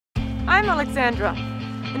I'm Alexandra,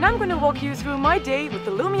 and I'm going to walk you through my day with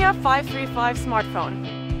the Lumia 535 smartphone.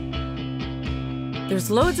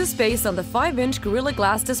 There's loads of space on the 5-inch Gorilla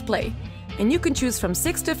Glass display, and you can choose from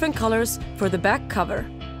 6 different colors for the back cover.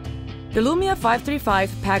 The Lumia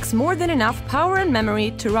 535 packs more than enough power and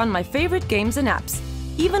memory to run my favorite games and apps,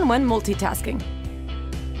 even when multitasking.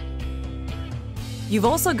 You've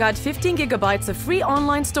also got 15 gigabytes of free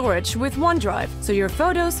online storage with OneDrive, so your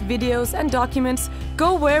photos, videos, and documents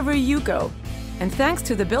go wherever you go. And thanks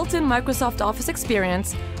to the built-in Microsoft Office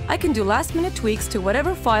experience, I can do last-minute tweaks to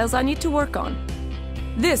whatever files I need to work on.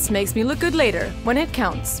 This makes me look good later, when it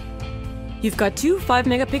counts. You've got 2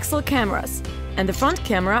 5-megapixel cameras, and the front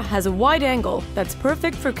camera has a wide angle that's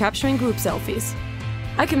perfect for capturing group selfies.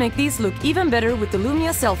 I can make these look even better with the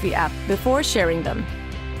Lumia Selfie app before sharing them.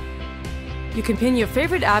 You can pin your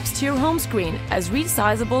favorite apps to your home screen as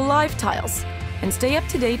resizable live tiles and stay up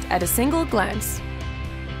to date at a single glance.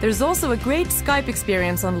 There's also a great Skype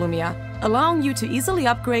experience on Lumia, allowing you to easily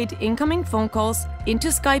upgrade incoming phone calls into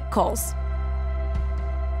Skype calls.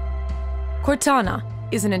 Cortana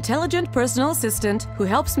is an intelligent personal assistant who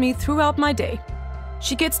helps me throughout my day.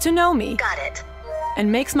 She gets to know me. Got it.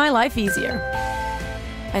 And makes my life easier.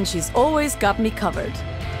 And she's always got me covered.